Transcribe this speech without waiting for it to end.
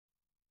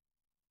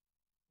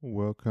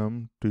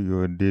Welcome to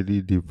your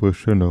daily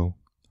devotional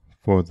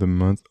for the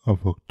month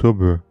of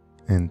October,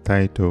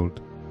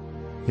 entitled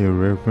A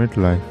Reverent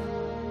Life,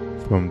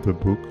 from the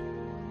book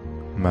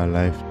My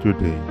Life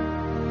Today.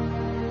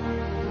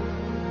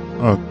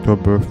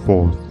 October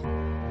 4th.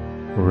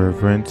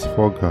 Reverence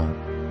for God.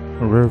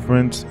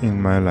 Reverence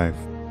in my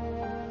life.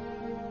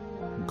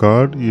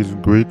 God is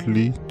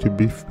greatly to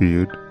be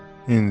feared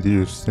in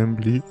the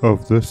assembly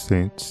of the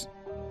saints,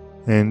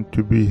 and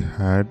to be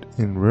had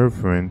in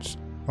reverence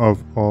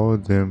of all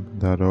them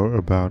that are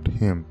about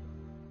him.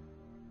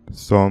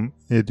 Psalm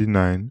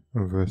 89,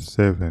 verse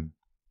 7.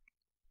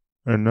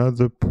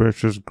 Another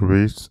precious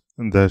grace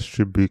that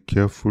should be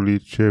carefully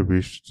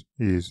cherished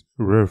is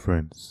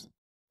reverence.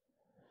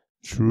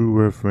 True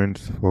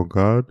reverence for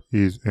God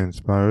is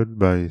inspired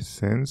by a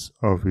sense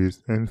of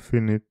His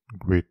infinite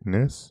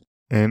greatness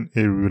and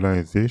a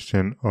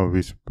realization of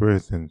His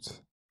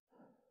presence.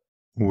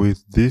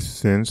 With this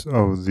sense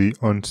of the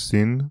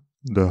unseen,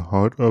 the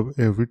heart of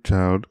every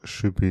child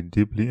should be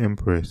deeply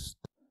impressed.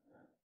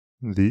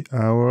 The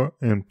hour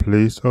and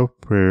place of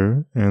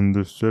prayer and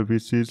the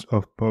services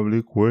of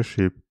public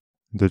worship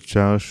the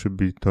child should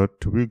be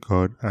taught to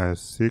regard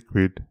as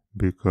sacred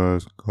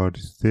because God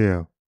is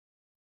there.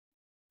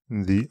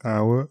 The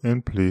hour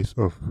and place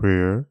of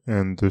prayer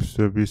and the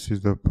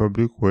services of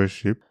public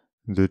worship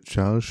the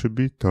child should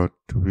be taught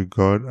to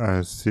regard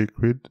as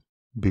sacred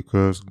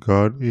because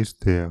God is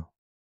there.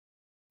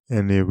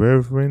 And a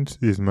reverence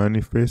is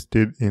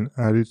manifested in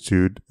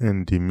attitude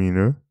and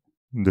demeanor.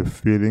 The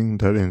feeling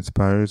that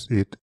inspires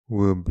it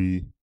will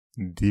be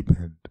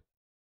deepened.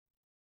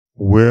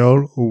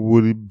 Well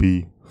would it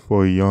be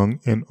for young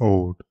and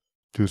old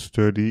to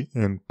study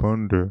and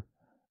ponder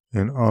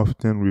and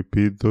often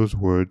repeat those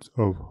words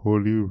of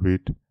Holy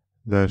Writ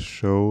that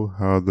show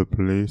how the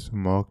place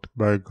marked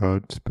by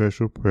God's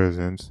special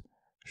presence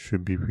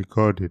should be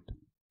regarded.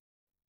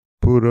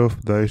 Put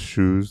off thy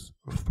shoes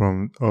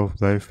from off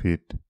thy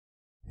feet,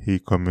 he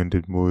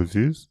commanded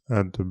Moses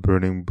at the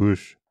burning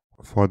bush,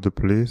 for the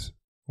place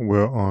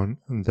whereon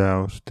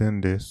thou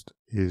standest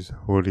is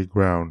holy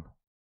ground.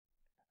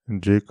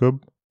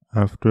 Jacob,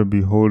 after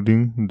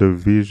beholding the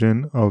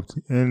vision of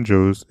the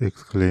angels,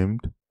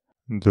 exclaimed,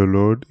 The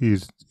Lord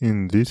is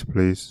in this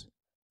place,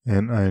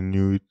 and I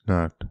knew it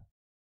not.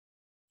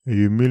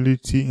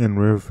 Humility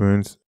and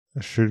reverence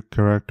should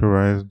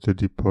characterize the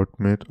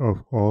deportment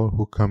of all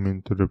who come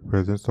into the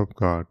presence of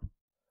God.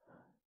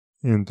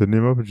 In the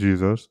name of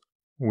Jesus,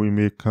 we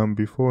may come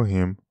before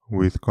Him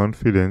with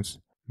confidence,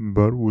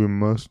 but we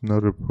must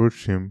not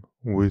approach Him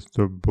with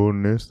the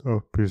boldness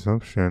of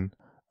presumption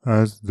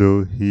as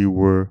though He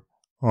were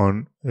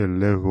on a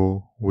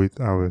level with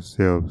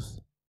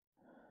ourselves.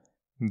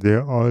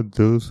 There are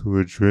those who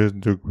address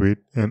the great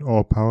and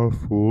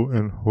all-powerful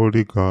and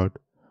holy God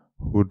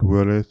who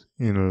dwelleth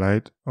in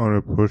light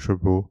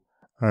unapproachable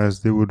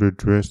as they would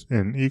address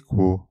an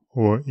equal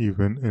or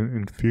even an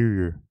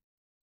inferior.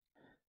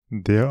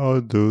 There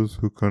are those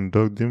who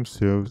conduct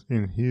themselves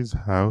in His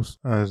house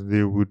as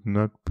they would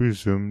not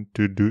presume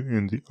to do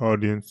in the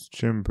audience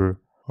chamber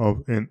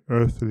of an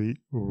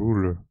earthly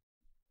ruler.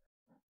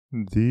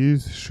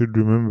 These should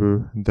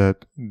remember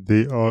that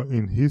they are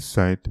in His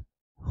sight,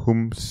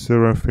 whom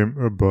seraphim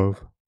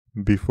above,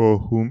 before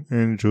whom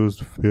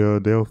angels veil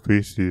their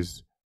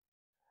faces.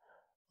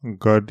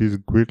 God is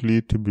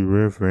greatly to be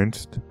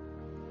reverenced.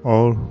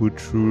 All who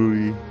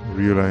truly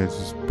realize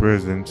His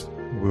presence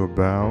will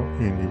bow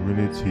in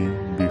humility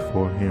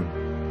before Him.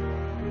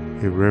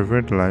 A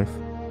Reverent Life,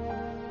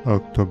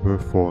 October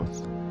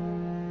 4th.